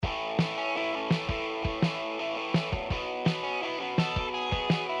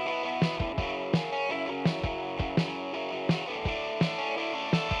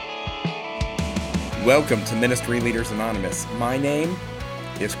Welcome to Ministry Leaders Anonymous. My name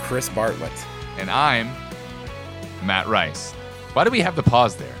is Chris Bartlett. And I'm Matt Rice. Why do we have to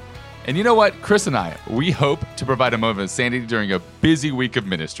pause there? And you know what? Chris and I, we hope to provide a moment of sanity during a busy week of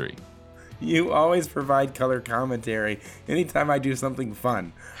ministry. You always provide color commentary anytime I do something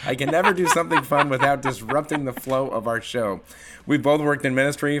fun. I can never do something fun without disrupting the flow of our show. We've both worked in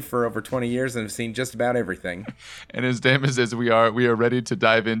ministry for over 20 years and have seen just about everything. And as Damas says, we are ready to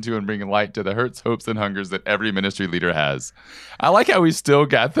dive into and bring light to the hurts, hopes, and hungers that every ministry leader has. I like how we still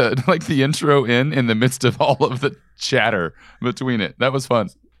got the intro in the midst of all of the chatter between it. That was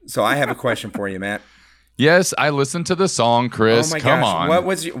fun. So I have a question for you, Matt. Yes, I listened to the song, Chris. Oh my Come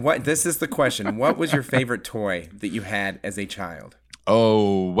gosh. on. This is the question. What was your favorite toy that you had as a child?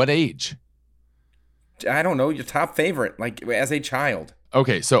 Oh, what age? I don't know, your top favorite, like as a child.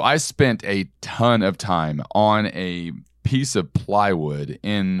 Okay, so I spent a ton of time on a piece of plywood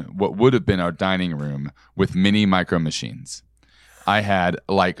in what would have been our dining room with mini micro machines. I had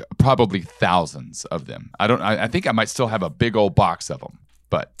probably thousands of them. I think I might still have a big old box of them.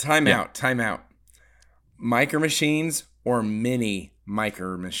 But Time out. Micro machines or mini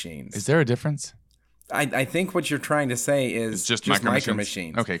micro machines? Is there a difference? I think what you're trying to say is it's just micro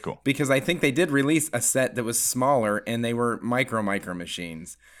machines. Okay, cool. Because I think they did release a set that was smaller and they were micro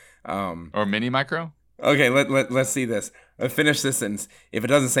machines. Or mini micro? Okay, let's see this. Finish this sentence. If it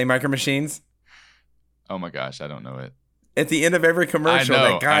doesn't say micro machines. Oh my gosh, I don't know it. At the end of every commercial,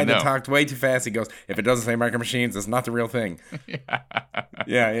 that guy I know. that talked way too fast, he goes, if it doesn't say micro machines, it's not the real thing.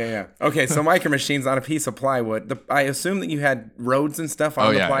 Yeah. Okay, so micro machines on a piece of plywood. I assume that you had roads and stuff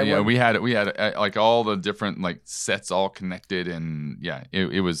on the plywood? Yeah, we had like all the different like sets all connected, and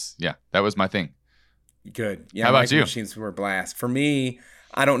it was that was my thing. Good. Yeah, how about micro you? Machines were a blast. For me,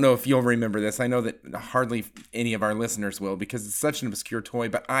 I don't know if you'll remember this. I know that hardly any of our listeners will because it's such an obscure toy,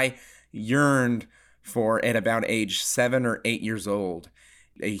 but I yearned for, at about age 7 or 8 years old,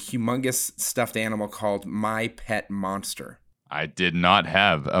 a humongous stuffed animal called My Pet Monster. I did not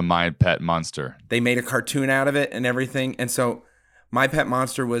have a My Pet Monster. They made a cartoon out of it and everything. And so My Pet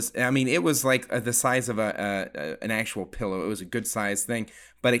Monster was, it was like the size of an actual pillow. It was a good sized thing,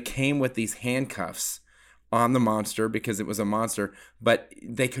 but it came with these handcuffs on the monster because it was a monster, but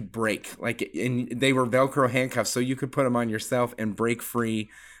they could break. And they were Velcro handcuffs, so you could put them on yourself and break free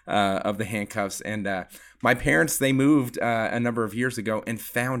of the handcuffs. And my parents, they moved a number of years ago and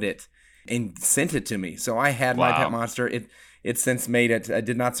found it and sent it to me. So I had My Pet Monster. It's since made it.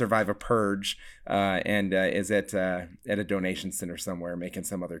 Did not survive a purge and is at a donation center somewhere making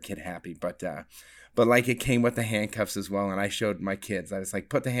some other kid happy. But it came with the handcuffs as well. And I showed my kids. I was like,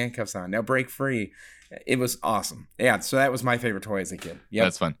 put the handcuffs on. Now break free. It was awesome. Yeah, so that was my favorite toy as a kid. Yep.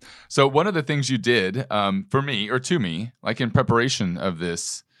 That's fun. So one of the things you did for me, or to me, like in preparation of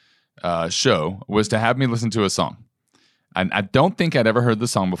this show, was to have me listen to a song. I don't think I'd ever heard the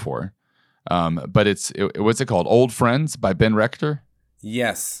song before, but what's it called? Old Friends by Ben Rector?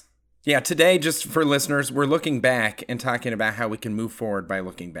 Yes. Yeah, today, just for listeners, we're looking back and talking about how we can move forward by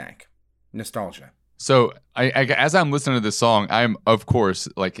looking back. Nostalgia. So as I'm listening to this song, I'm of course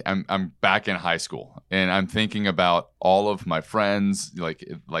I'm back in high school, and I'm thinking about all of my friends, like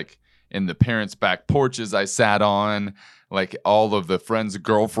in the parents' back porches I sat on, like all of the friends'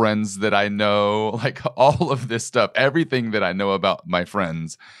 girlfriends that I know, like all of this stuff, everything that I know about my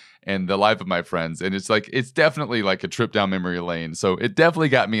friends and the life of my friends, and it's definitely like a trip down memory lane. So it definitely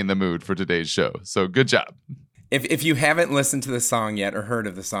got me in the mood for today's show. So good job. If you haven't listened to the song yet or heard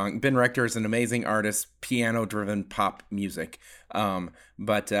of the song, Ben Rector is an amazing artist, piano-driven pop music.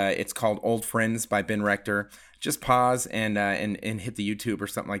 But it's called Old Friends by Ben Rector. Just pause and hit the YouTube or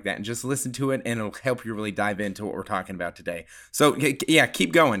something like that and just listen to it, and it'll help you really dive into what we're talking about today. So, yeah,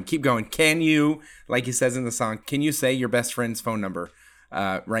 keep going. Can you, like he says in the song, can you say your best friend's phone number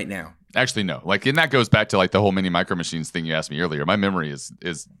right now? Actually, no. And that goes back to the whole mini micro machines thing you asked me earlier. My memory is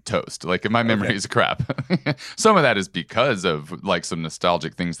toast. My memory is crap. Some of that is because of some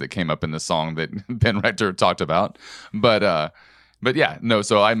nostalgic things that came up in the song that Ben Rector talked about. But yeah, no.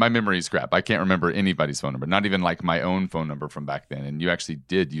 So my memory is crap. I can't remember anybody's phone number, not even my own phone number from back then. And you actually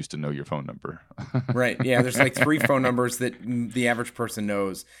did used to know your phone number. Right. Yeah. There's 3 phone numbers that the average person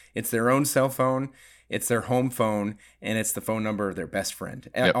knows. It's their own cell phone, it's their home phone, and it's the phone number of their best friend.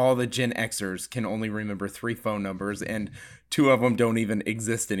 Yep. All the Gen Xers can only remember 3 phone numbers, and 2 of them don't even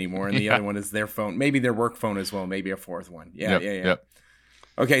exist anymore. And the other one is their phone, maybe their work phone as well, maybe a 4th one. Yeah. Yep.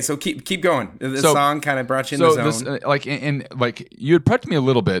 Okay, so keep going. The song kind of brought you in the zone. This, you had prepped me a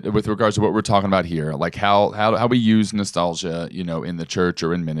little bit with regards to what we're talking about here, how we use nostalgia, in the church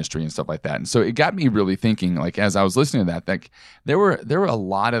or in ministry and stuff like that. And so it got me really thinking, as I was listening to that, there were a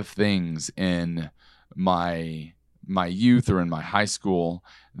lot of things in my youth or in my high school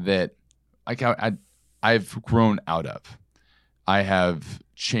that like I've grown out of. I have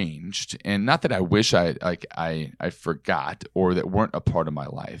changed, and not that I wish I forgot or that weren't a part of my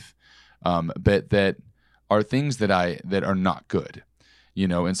life, but that are things that are not good,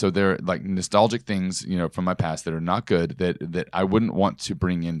 and so they're like nostalgic things, from my past that are not good that I wouldn't want to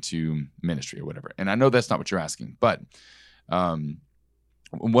bring into ministry or whatever. And I know that's not what you're asking, but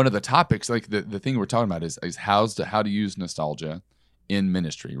one of the topics, like the thing we're talking about is how to use nostalgia in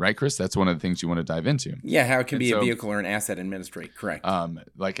ministry, right, Chris? That's one of the things you want to dive into. Yeah, how it can be a vehicle or an asset in ministry, correct.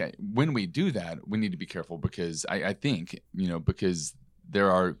 When we do that, we need to be careful because I think, because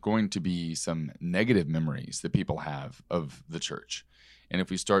there are going to be some negative memories that people have of the church. And if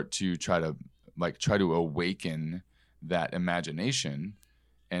we start to try to awaken that imagination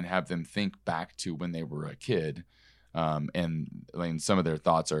and have them think back to when they were a kid, and like some of their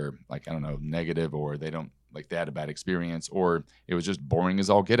thoughts are like, I don't know, negative, or they had a bad experience, or it was just boring as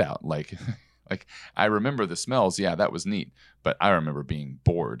all get out. Like I remember the smells. Yeah, that was neat. But I remember being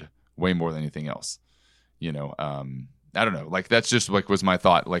bored way more than anything else. I don't know. Like that's just like was my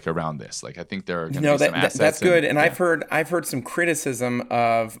thought like around this. Like I think there are going to be some assets. That's good. And I've heard some criticism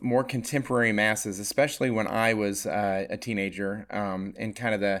of more contemporary masses, especially when I was a teenager, in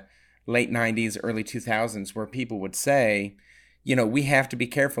kind of the late 90s, early 2000s, where people would say, we have to be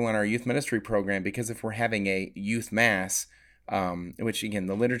careful in our youth ministry program because if we're having a youth mass, which again,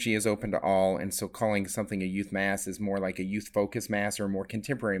 the liturgy is open to all, and so calling something a youth mass is more like a youth-focused mass or a more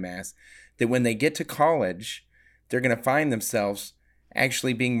contemporary mass, that when they get to college, they're going to find themselves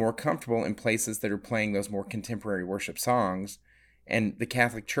actually being more comfortable in places that are playing those more contemporary worship songs, and the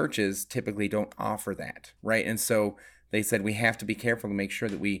Catholic churches typically don't offer that, right? And so they said we have to be careful to make sure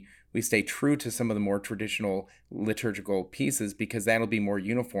that we stay true to some of the more traditional liturgical pieces because that'll be more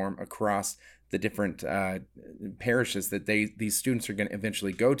uniform across the different parishes that these students are going to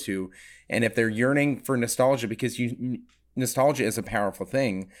eventually go to. And if they're yearning for nostalgia, because nostalgia is a powerful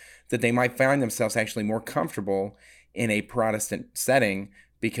thing, that they might find themselves actually more comfortable in a Protestant setting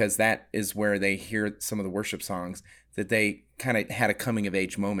because that is where they hear some of the worship songs that they kind of had a coming of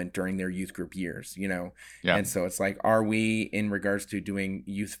age moment during their youth group years, Yeah. And so it's like, are we, in regards to doing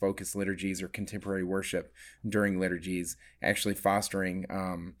youth focused liturgies or contemporary worship during liturgies, actually fostering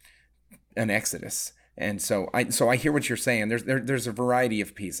an exodus? And so I hear what you're saying. There's a variety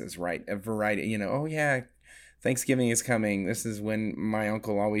of pieces, right? A variety, oh yeah, Thanksgiving is coming. This is when my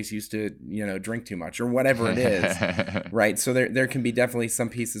uncle always used to, drink too much or whatever it is, right? So there can be definitely some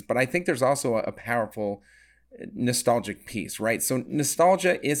pieces, but I think there's also a powerful nostalgic piece, right? So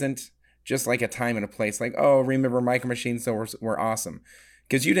nostalgia isn't just like a time and a place, like, oh, remember Micro Machines, so we're awesome.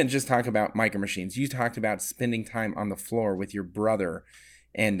 Because you didn't just talk about Micro Machines. You talked about spending time on the floor with your brother.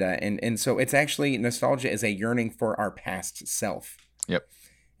 And so it's actually, nostalgia is a yearning for our past self. Yep.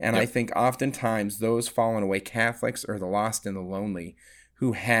 And I think oftentimes those fallen away Catholics or the lost and the lonely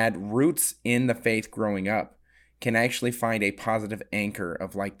who had roots in the faith growing up can actually find a positive anchor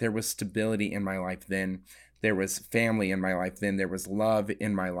of like, there was stability in my life then. There was family in my life then. There was love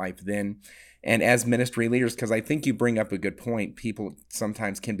in my life then. And as ministry leaders, because I think you bring up a good point, people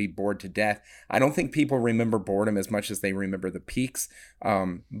sometimes can be bored to death. I don't think people remember boredom as much as they remember the peaks.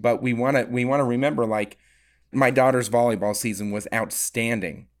 But we want to remember, like, my daughter's volleyball season was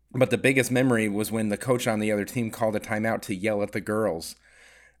outstanding. But the biggest memory was when the coach on the other team called a timeout to yell at the girls,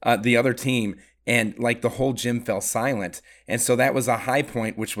 the other team. And like the whole gym fell silent. And so that was a high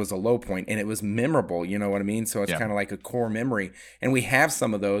point, which was a low point, and it was memorable. You know what I mean? So it's kind of like a core memory. And we have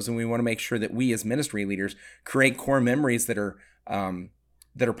some of those, and we want to make sure that we as ministry leaders create core memories that are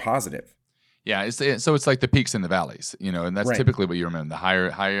positive. Yeah. So it's like the peaks and the valleys, and that's typically what you remember, the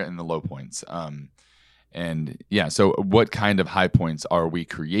higher and the low points. And yeah, so what kind of high points are we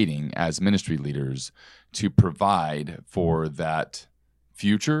creating as ministry leaders to provide for that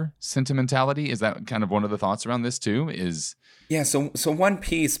future sentimentality? Is that kind of one of the thoughts around this too? So one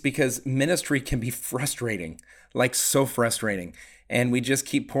piece, because ministry can be frustrating, like so frustrating, and we just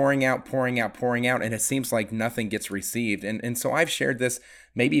keep pouring out, and it seems like nothing gets received. And so I've shared this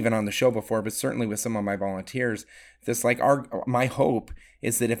maybe even on the show before, but certainly with some of my volunteers, this like my hope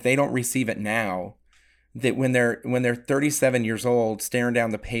is that if they don't receive it now, that when they're 37 years old, staring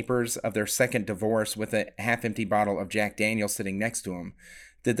down the papers of their second divorce with a half-empty bottle of Jack Daniel's sitting next to them,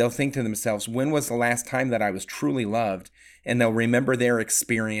 that they'll think to themselves, when was the last time that I was truly loved? And they'll remember their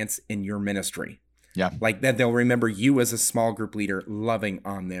experience in your ministry. Yeah. Like that, they'll remember you as a small group leader loving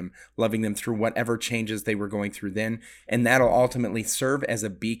them through whatever changes they were going through then. And that'll ultimately serve as a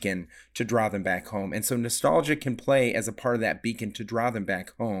beacon to draw them back home. And so nostalgia can play as a part of that beacon to draw them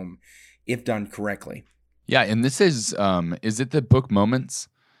back home if done correctly. Yeah, and this is it the book Moments?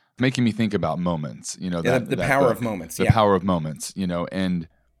 Making me think about moments, Yeah, that the that power book, of moments. The Yeah. Power of Moments, and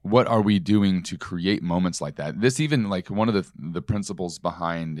what are we doing to create moments like that? This even like one of the principles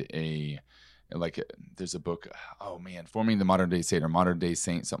behind there's a book, oh man, Forming the Modern Day Saint or Modern Day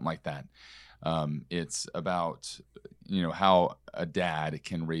Saint, something like that. It's about how a dad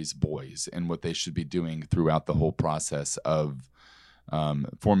can raise boys and what they should be doing throughout the whole process of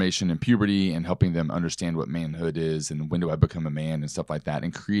formation and puberty, and helping them understand what manhood is and when do I become a man and stuff like that,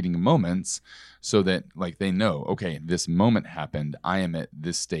 and creating moments so that like they know, okay, this moment happened, I am at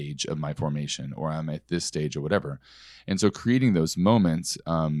this stage of my formation, or I'm at this stage or whatever. And so creating those moments,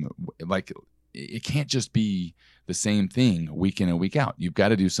 like it can't just be the same thing week in and week out. You've got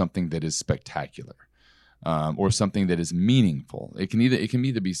to do something that is spectacular. Or something that is meaningful. It can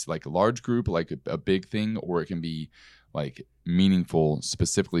either be like a large group, like a big thing, or it can be like meaningful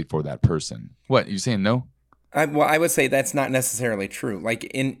specifically for that person. What, you saying no? Well, I would say that's not necessarily true. Like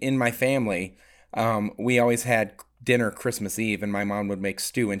in my family, we always had dinner Christmas Eve, and my mom would make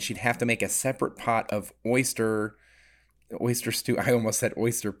stew, and she'd have to make a separate pot of oyster stew. I almost said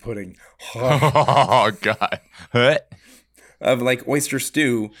oyster pudding. Oh God. What? Of like oyster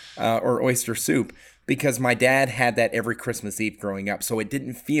stew or oyster soup, because my dad had that every Christmas Eve growing up. So it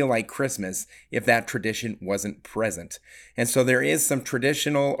didn't feel like Christmas if that tradition wasn't present. And so there is some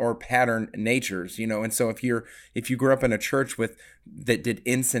traditional or pattern natures, and so if you grew up in a church that did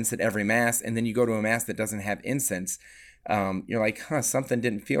incense at every mass, and then you go to a mass that doesn't have incense, you're like, something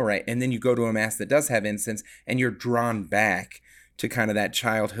didn't feel right. And then you go to a mass that does have incense, and you're drawn back to kind of that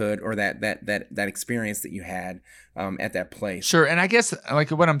childhood or that experience that you had at that place. Sure. And I guess like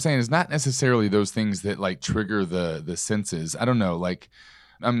what I'm saying is not necessarily those things that like trigger the senses. I don't know. Like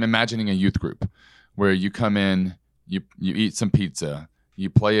I'm imagining a youth group where you come in, you eat some pizza, you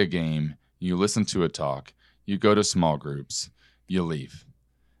play a game, you listen to a talk, you go to small groups, you leave.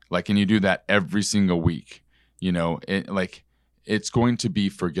 Like, and you do that every single week, it's going to be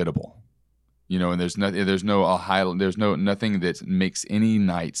forgettable. And there's nothing that makes any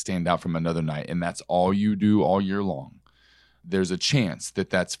night stand out from another night, and that's all you do all year long. There's a chance that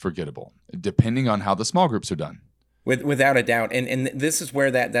that's forgettable, depending on how the small groups are done. Without a doubt, and this is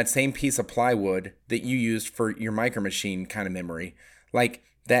where that same piece of plywood that you used for your Micro Machine kind of memory, like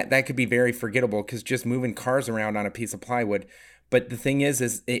that could be very forgettable because just moving cars around on a piece of plywood. But the thing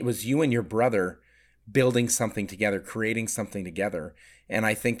is it was you and your brother building something together, creating something together. And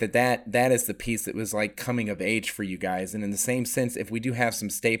I think that is the piece that was like coming of age for you guys. And in the same sense, if we do have some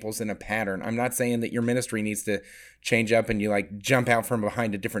staples in a pattern, I'm not saying that your ministry needs to change up and you like jump out from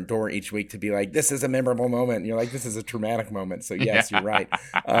behind a different door each week to be like, this is a memorable moment. And you're like, this is a traumatic moment. So yes, you're right.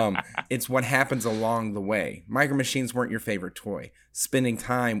 It's what happens along the way. Micro Machines weren't your favorite toy. Spending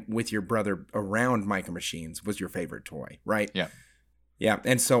time with your brother around Micro Machines was your favorite toy, right? Yeah. Yeah.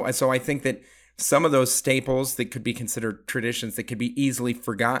 And so I think that some of those staples that could be considered traditions that could be easily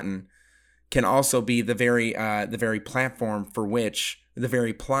forgotten can also be the very platform for which, the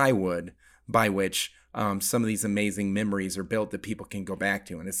very plywood by which some of these amazing memories are built that people can go back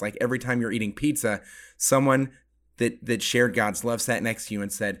to. And it's like every time you're eating pizza, someone that shared God's love sat next to you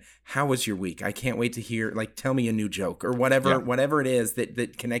and said, how was your week? I can't wait to hear, like, tell me a new joke or whatever it is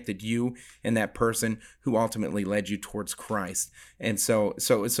that connected you and that person who ultimately led you towards Christ. And so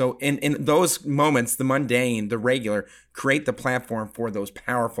in those moments, the mundane, the regular, create the platform for those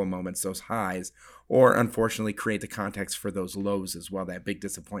powerful moments, those highs, or unfortunately create the context for those lows as well, that big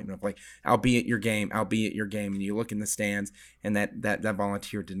disappointment of like, I'll be at your game. And you look in the stands and that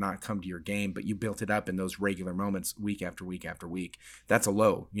volunteer did not come to your game, but you built it up in those regular moments week after week after week. That's a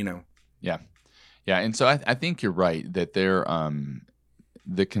low, Yeah. Yeah. And so I think you're right that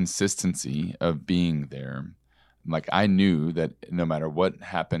the consistency of being there, like I knew that no matter what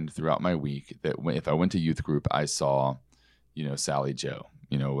happened throughout my week, that if I went to youth group, I saw, Sally Joe,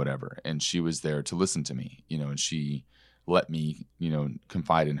 whatever. And she was there to listen to me, and she let me,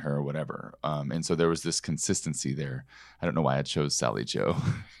 confide in her or whatever. And so there was this consistency there. I don't know why I chose Sally Joe.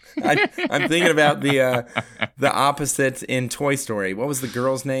 I'm thinking about the opposite in Toy Story. What was the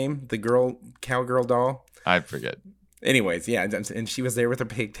girl's name? The cowgirl doll? I forget. Anyways, yeah, and she was there with her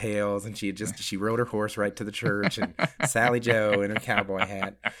pigtails, and she rode her horse right to the church, and Sally Joe in her cowboy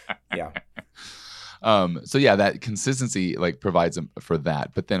hat. Yeah. So yeah, that consistency like provides for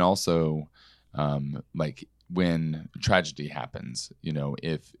that, but then also, like when tragedy happens,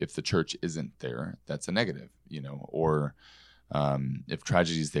 if the church isn't there, that's a negative, or if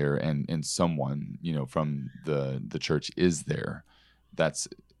tragedy is there and someone, from the church is there, that's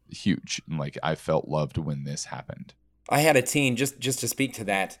huge. Like I felt loved when this happened. I had a teen, just to speak to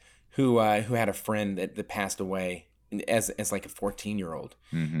that, who had a friend that passed away as like a 14-year-old.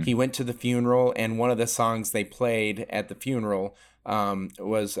 Hmm. He went to the funeral, and one of the songs they played at the funeral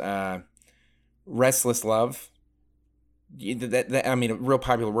was "Restless Love." I mean, a real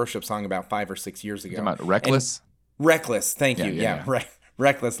popular worship song about 5 or 6 years Talking ago. about And Reckless. Reckless, thank Yeah, you. yeah, Yeah, yeah. right.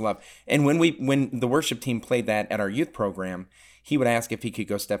 Reckless Love. And when the worship team played that at our youth program, he would ask if he could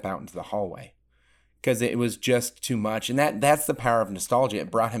go step out into the hallway because it was just too much. And that's the power of nostalgia.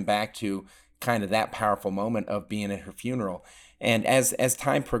 It brought him back to kind of that powerful moment of being at her funeral. And as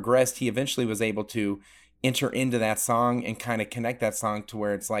time progressed, he eventually was able to enter into that song and kind of connect that song to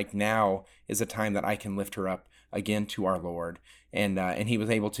where it's like now is a time that I can lift her up again to our Lord. And he was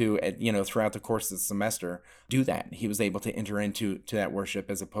able to, throughout the course of the semester, do that. He was able to enter into that worship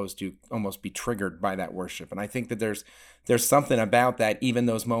as opposed to almost be triggered by that worship. And I think that there's something about that, even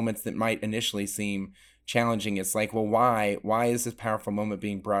those moments that might initially seem challenging. It's like, well, why is this powerful moment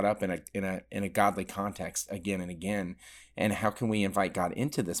being brought up in a godly context again and again? And how can we invite God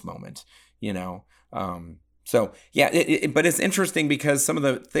into this moment? You know. So yeah, but it's interesting because some of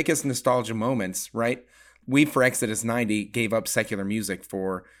the thickest nostalgia moments, right? We, for Exodus 90, gave up secular music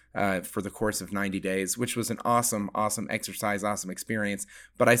for the course of 90 days, which was an awesome exercise, awesome experience.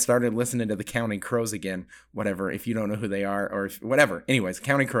 But I started listening to the Counting Crows again, whatever, if you don't know who they are or whatever. Anyways,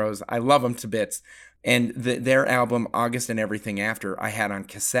 Counting Crows, I love them to bits. And their album, August and Everything After, I had on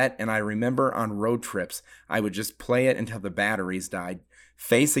cassette. And I remember on road trips, I would just play it until the batteries died,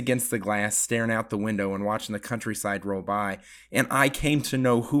 face against the glass, staring out the window and watching the countryside roll by. And I came to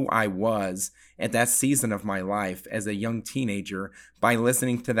know who I was at that season of my life as a young teenager by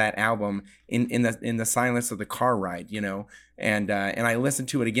listening to that album in the silence of the car ride, and I listened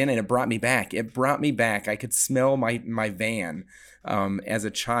to it again, and it brought me back. I could smell my van as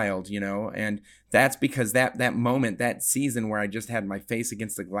a child, and that's because that moment, that season where I just had my face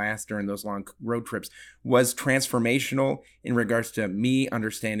against the glass during those long road trips was transformational in regards to me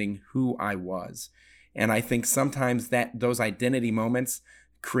understanding who I was. And I think sometimes those identity moments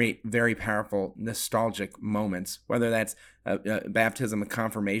create very powerful nostalgic moments, whether that's a baptism, a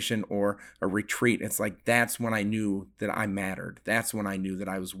confirmation, or a retreat. It's like, that's when I knew that I mattered. That's when I knew that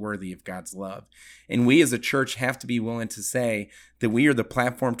I was worthy of God's love. And we as a church have to be willing to say that we are the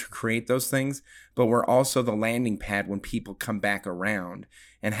platform to create those things, but we're also the landing pad when people come back around.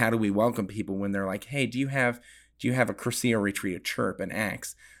 And how do we welcome people when they're like, hey, do you have a Cursillo retreat, a Chirp, an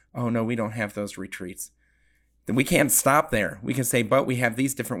Acts? Oh, no, we don't have those retreats. Then we can't stop there. We can say, but we have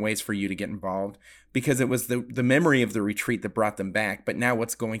these different ways for you to get involved, because it was the memory of the retreat that brought them back. But now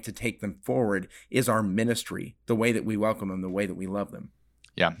what's going to take them forward is our ministry, the way that we welcome them, the way that we love them.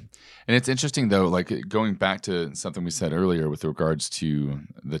 Yeah. And it's interesting, though, like going back to something we said earlier with regards to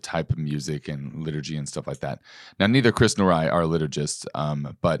the type of music and liturgy and stuff like that. Now, neither Chris nor I are liturgists, I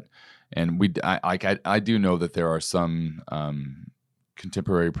do know that there are some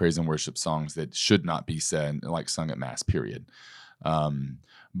contemporary praise and worship songs that should not be said, like sung at Mass, period.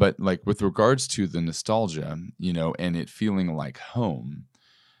 But like with regards to the nostalgia, and it feeling like home,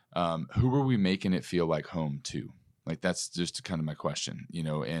 who are we making it feel like home to? Like, that's just kind of my question,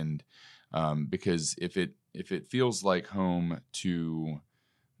 and because if it feels like home to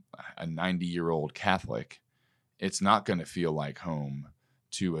a 90-year-old Catholic, it's not going to feel like home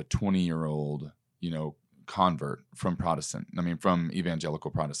to a 20-year-old, convert from from evangelical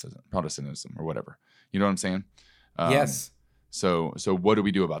Protestantism or whatever. You know what I'm saying? Yes. So what do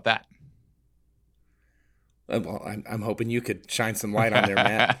we do about that? Well, I'm hoping you could shine some light on there,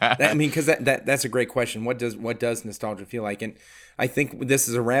 Matt. Because that's a great question. What does nostalgia feel like? And I think this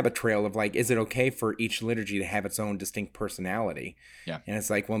is a rabbit trail of like, is it okay for each liturgy to have its own distinct personality? Yeah. And it's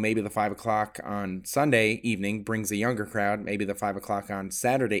like, well, maybe the 5 o'clock on Sunday evening brings a younger crowd. Maybe the 5 o'clock on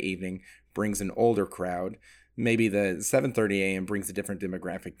Saturday evening brings an older crowd. Maybe the 7:30 a.m. brings a different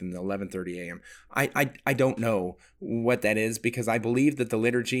demographic than the 11:30 a.m. I don't know what that is, because I believe that the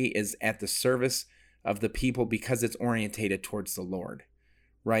liturgy is at the service of the people because it's orientated towards the Lord,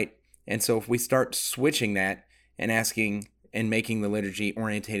 right? And so if we start switching that and asking and making the liturgy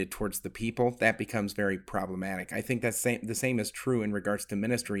orientated towards the people, that becomes very problematic. I think that's the same is true in regards to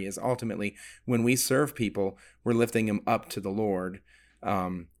ministry, is ultimately when we serve people, we're lifting them up to the Lord,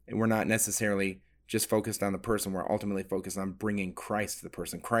 and we're not necessarily just focused on the person. We're ultimately focused on bringing Christ to the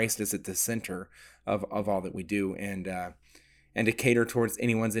person. Christ is at the center of all that we do. and to cater towards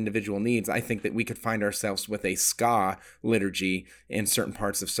anyone's individual needs, I think that we could find ourselves with a ska liturgy in certain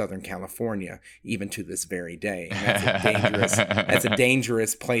parts of Southern California, even to this very day. And that's a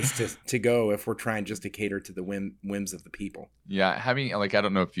dangerous place to go if we're trying just to cater to the whims of the people. Yeah, having I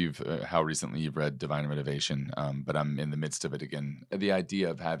don't know if you've how recently you've read Divine Renovation, but I'm in the midst of it again. The idea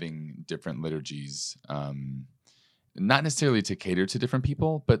of having different liturgies, not necessarily to cater to different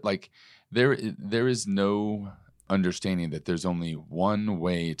people, but like there is no understanding that there's only one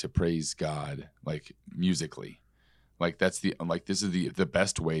way to praise God, like musically. Like this is the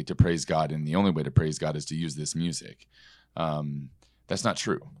best way to praise God, and the only way to praise God is to use this music. That's not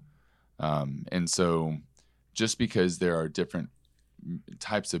true. And so just because there are different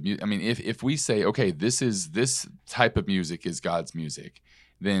types of music, I mean, if we say, okay, this type of music is God's music,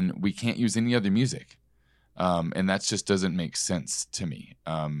 then we can't use any other music. And that just doesn't make sense to me,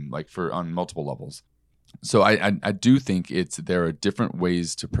 on multiple levels. So I do think there are different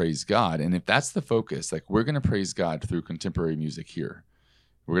ways to praise God. And if that's the focus, like we're going to praise God through contemporary music here.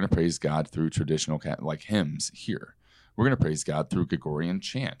 We're going to praise God through traditional like hymns here. We're going to praise God through Gregorian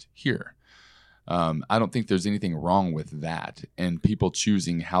chant here. I don't think there's anything wrong with that. And people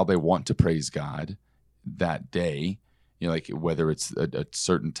choosing how they want to praise God that day, like whether it's a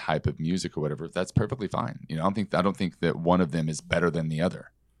certain type of music or whatever, that's perfectly fine. I don't think that one of them is better than the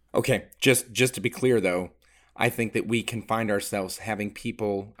other. Okay, just to be clear though, I think that we can find ourselves having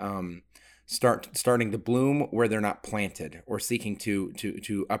people starting to bloom where they're not planted or seeking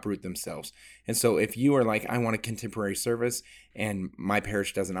to uproot themselves. And so if you are like, I want a contemporary service and my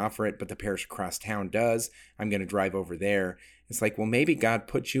parish doesn't offer it, but the parish across town does, I'm going to drive over there. It's like, well, maybe God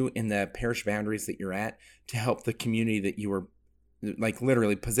put you in the parish boundaries that you're at to help the community that you were like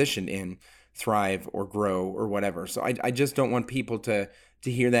literally positioned in thrive or grow or whatever. So I just don't want people to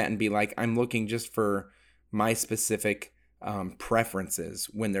hear that and be like, I'm looking just for my specific preferences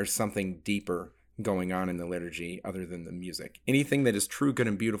when there's something deeper going on in the liturgy other than the music. Anything that is true, good,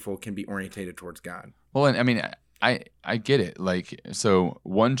 and beautiful can be orientated towards God. Well, and I mean, I get it. Like, so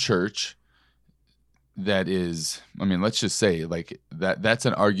one church that is, I mean, let's just say like that's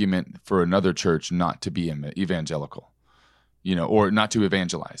an argument for another church not to be evangelical, or not to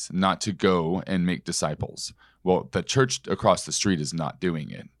evangelize, not to go and make disciples. Well, the church across the street is not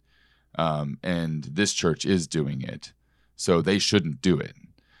doing it. And this church is doing it. So they shouldn't do it.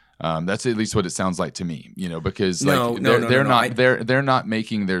 That's at least what it sounds like to me, because they're not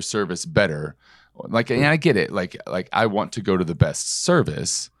making their service better. Like, and I get it. Like I want to go to the best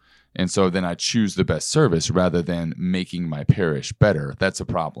service. And so then I choose the best service rather than making my parish better. That's a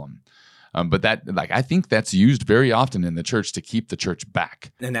problem. But I think that's used very often in the church to keep the church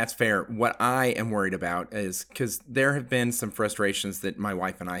back. And that's fair. What I am worried about is because there have been some frustrations that my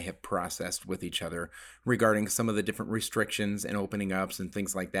wife and I have processed with each other regarding some of the different restrictions and opening ups and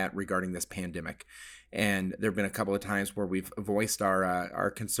things like that regarding this pandemic. And there have been a couple of times where we've voiced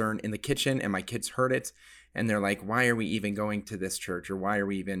our concern in the kitchen and my kids heard it. And they're like, why are we even going to this church? Or why are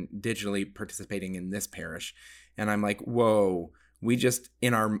we even digitally participating in this parish? And I'm like, whoa, we just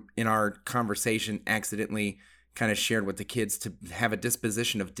in our conversation accidentally kind of shared with the kids to have a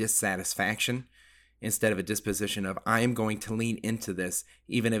disposition of dissatisfaction instead of a disposition of I am going to lean into this,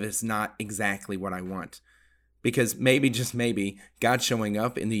 even if it's not exactly what I want. Because maybe, just maybe, God showing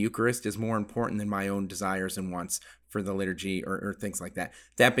up in the Eucharist is more important than my own desires and wants for the liturgy or things like that.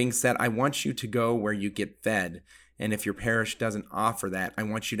 That being said, I want you to go where you get fed. And if your parish doesn't offer that, I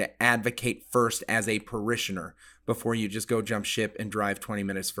want you to advocate first as a parishioner before you just go jump ship and drive 20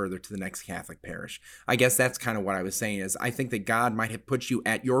 minutes further to the next Catholic parish. I guess that's kind of what I was saying is I think that God might have put you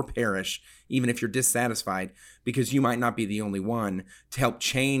at your parish, even if you're dissatisfied, because you might not be the only one to help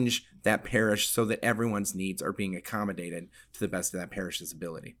change that parish so that everyone's needs are being accommodated to the best of that parish's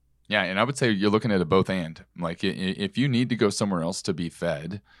ability. Yeah, and I would say you're looking at a both and. Like if you need to go somewhere else to be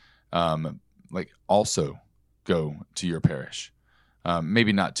fed, also go to your parish.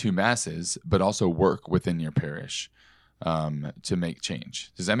 Maybe not two masses, but also work within your parish to make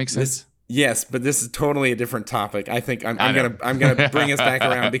change. Does that make sense? Yes, but this is totally a different topic. I think I'm gonna bring us back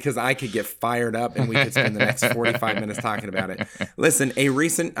around because I could get fired up and we could spend the next 45 minutes talking about it. Listen, a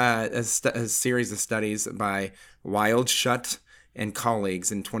recent a series of studies by Wildschut and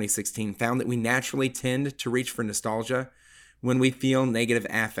colleagues in 2016 found that we naturally tend to reach for nostalgia when we feel negative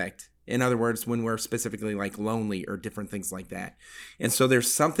affect. In other words, when we're specifically like lonely or different things like that. And so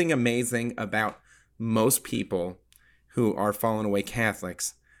there's something amazing about most people who are fallen away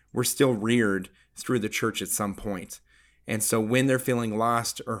Catholics. We're still reared through the church at some point. And so when they're feeling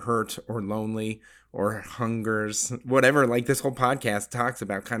lost or hurt or lonely or hungers, whatever, like this whole podcast talks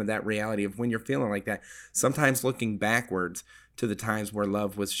about kind of that reality of when you're feeling like that, sometimes looking backwards to the times where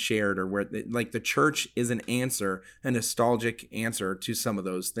love was shared, or where like the church is an answer, a nostalgic answer to some of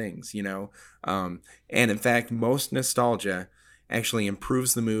those things, and in fact, most nostalgia actually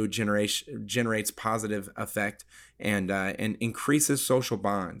improves the mood, generates positive effect, and increases social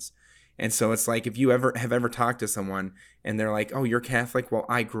bonds. And so it's like, if you have ever talked to someone and they're like, "Oh, you're Catholic? Well,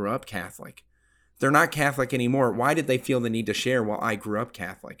 I grew up Catholic." They're not Catholic anymore. Why did they feel the need to share? Well, I grew up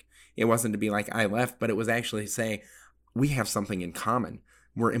Catholic. It wasn't to be like I left, but it was actually say, we have something in common.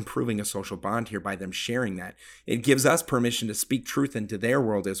 We're improving a social bond here by them sharing that. It gives us permission to speak truth into their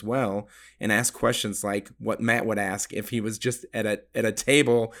world as well, and ask questions like what Matt would ask if he was just at a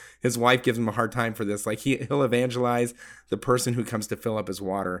table. His wife gives him a hard time for this. Like he'll evangelize the person who comes to fill up his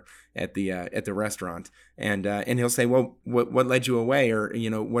water at the restaurant, and he'll say, well, what led you away, or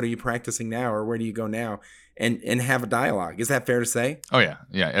what are you practicing now, or where do you go now, and have a dialogue. Is that fair to say? Oh yeah,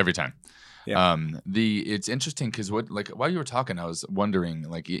 every time. Yeah. It's interesting because while you were talking, I was wondering,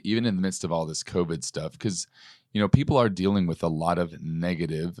 like, even in the midst of all this COVID stuff, because people are dealing with a lot of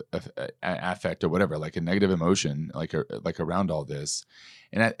negative affect or whatever, like a negative emotion, like around all this,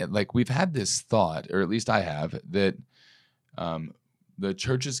 and we've had this thought, or at least I have, that the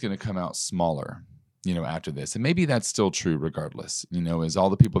church is going to come out smaller, after this, and maybe that's still true regardless. Is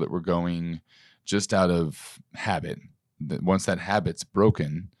all the people that were going just out of habit, that once that habit's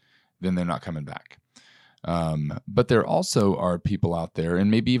broken, then they're not coming back. But there also are people out there,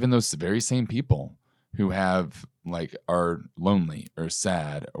 and maybe even those very same people, who are lonely or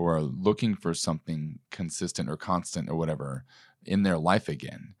sad or are looking for something consistent or constant or whatever in their life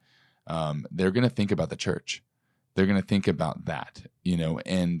again. They're going to think about the church. They're going to think about that,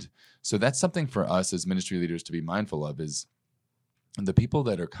 and so that's something for us as ministry leaders to be mindful of, is the people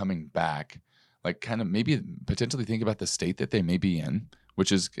that are coming back, like kind of maybe potentially think about the state that they may be in,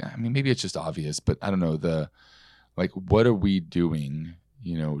 which is, maybe it's just obvious, but I don't know, what are we doing,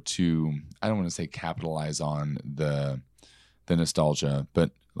 to, I don't want to say capitalize on the nostalgia,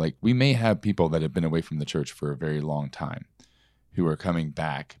 but we may have people that have been away from the church for a very long time who are coming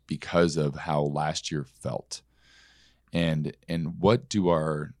back because of how last year felt. And what do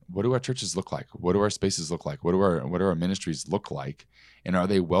our churches look like? What do our spaces look like? What do our ministries look like? And are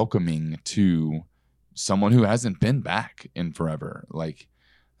they welcoming to someone who hasn't been back in forever? What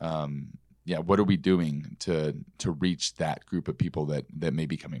are we doing to reach that group of people that may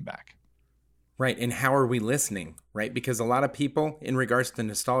be coming back? Right. And how are we listening? Right. Because a lot of people, in regards to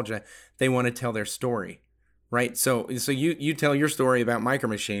nostalgia, they want to tell their story. Right. So you tell your story about Micro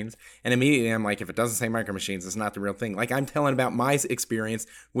Machines, and immediately I'm like, if it doesn't say Micro Machines, it's not the real thing. Like, I'm telling about my experience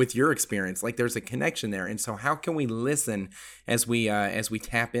with your experience. Like, there's a connection there. And so how can we listen as we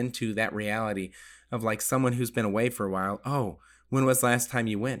tap into that reality of like someone who's been away for a while? Oh, when was the last time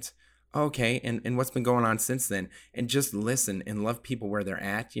you went? Okay, and what's been going on since then? And just listen and love people where they're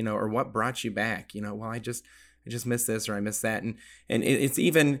at, or what brought you back? Well, I just missed this, or I missed that. And it's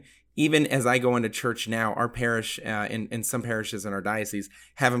even as I go into church now, our parish and some parishes in our diocese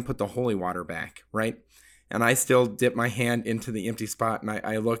haven't put the holy water back, right? And I still dip my hand into the empty spot, and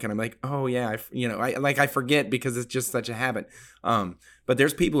I look, and I'm like, oh yeah, I forget because it's just such a habit. But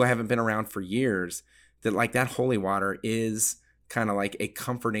there's people who haven't been around for years that like that holy water is kind of like a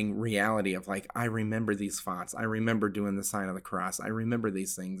comforting reality of like, I remember these fonts. I remember doing the sign of the cross. I remember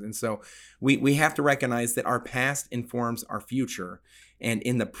these things. And so we have to recognize that our past informs our future. And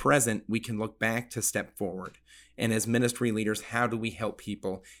in the present, we can look back to step forward. And as ministry leaders, how do we help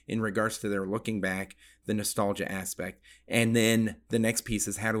people in regards to their looking back, the nostalgia aspect? And then the next piece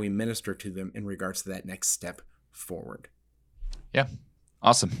is, how do we minister to them in regards to that next step forward? Yeah.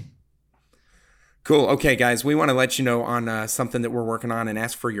 Awesome. Cool. Okay, guys, we want to let you know on something that we're working on and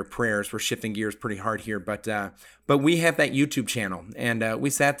ask for your prayers. We're shifting gears pretty hard here, but we have that YouTube channel, and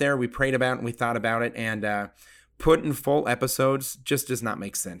we sat there, we prayed about it, and we thought about it, and putting full episodes just does not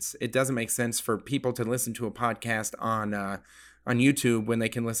make sense. It doesn't make sense for people to listen to a podcast on YouTube when they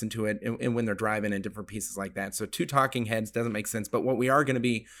can listen to it and when they're driving and different pieces like that. So 2 talking heads doesn't make sense. But what we are going to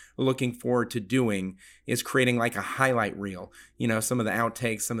be looking forward to doing is creating like a highlight reel, some of the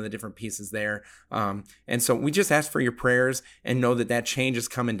outtakes, some of the different pieces there. And so we just ask for your prayers and know that change is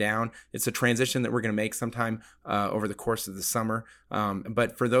coming down. It's a transition that we're going to make sometime over the course of the summer.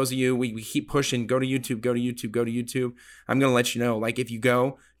 But for those of you, we keep pushing, go to YouTube, go to YouTube, go to YouTube. I'm going to let you know, like, if you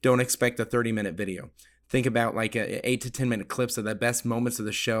go, don't expect a 30-minute video. Think about like 8 to 10 minute clips of the best moments of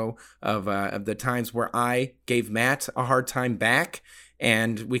the show, of the times where I gave Matt a hard time back,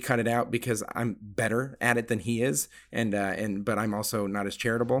 and we cut it out because I'm better at it than he is, but I'm also not as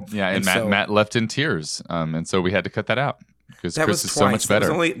charitable. Yeah, and Matt left in tears, and so we had to cut that out. because That Chris was is twice. so much better.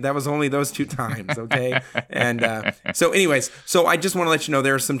 That was only those 2 times, okay? And so anyways, so I just want to let you know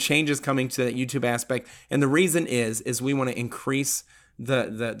there are some changes coming to that YouTube aspect. And the reason is we want to increase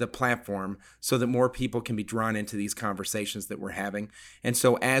the platform so that more people can be drawn into these conversations that we're having. And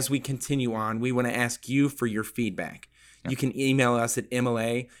so as we continue on, we want to ask you for your feedback. You can email us at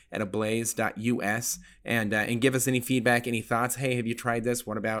mla@ablaze.us and give us any feedback, any thoughts. Hey, have you tried this?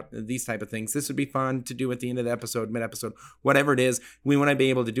 What about these type of things? This would be fun to do at the end of the episode, mid-episode, whatever it is. We want to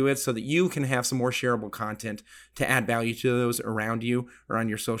be able to do it so that you can have some more shareable content to add value to those around you or on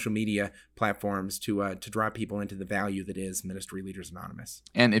your social media platforms to draw people into the value that is Ministry Leaders Anonymous.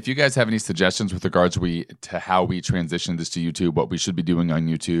 And if you guys have any suggestions with regards to how we transition this to YouTube, what we should be doing on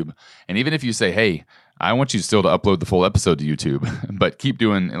YouTube, and even if you say, hey, I want you still to upload the full episode to YouTube, but keep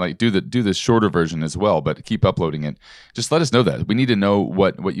doing do the shorter version as well, but keep uploading it. Just let us know that. We need to know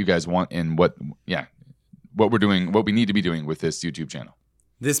what you guys want and what we're doing, what we need to be doing with this YouTube channel.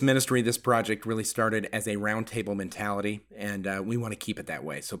 This ministry, this project really started as a roundtable mentality, and we want to keep it that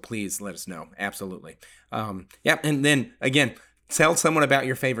way. So please let us know. Absolutely. And then again, tell someone about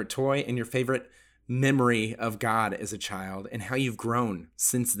your favorite toy and your favorite memory of God as a child and how you've grown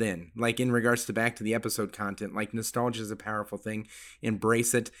since then. Like in regards to back to the episode content, like nostalgia is a powerful thing.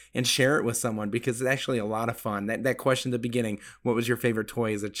 Embrace it and share it with someone because it's actually a lot of fun. That question at the beginning, what was your favorite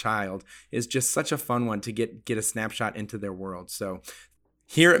toy as a child, is just such a fun one to get a snapshot into their world. So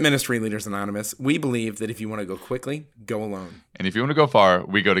here at Ministry Leaders Anonymous, we believe that if you want to go quickly, go alone. And if you want to go far,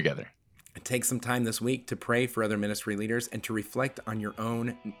 we go together. Take some time this week to pray for other ministry leaders and to reflect on your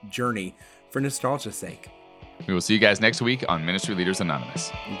own journey for nostalgia's sake. We will see you guys next week on Ministry Leaders Anonymous.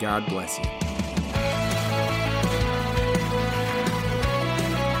 God bless you.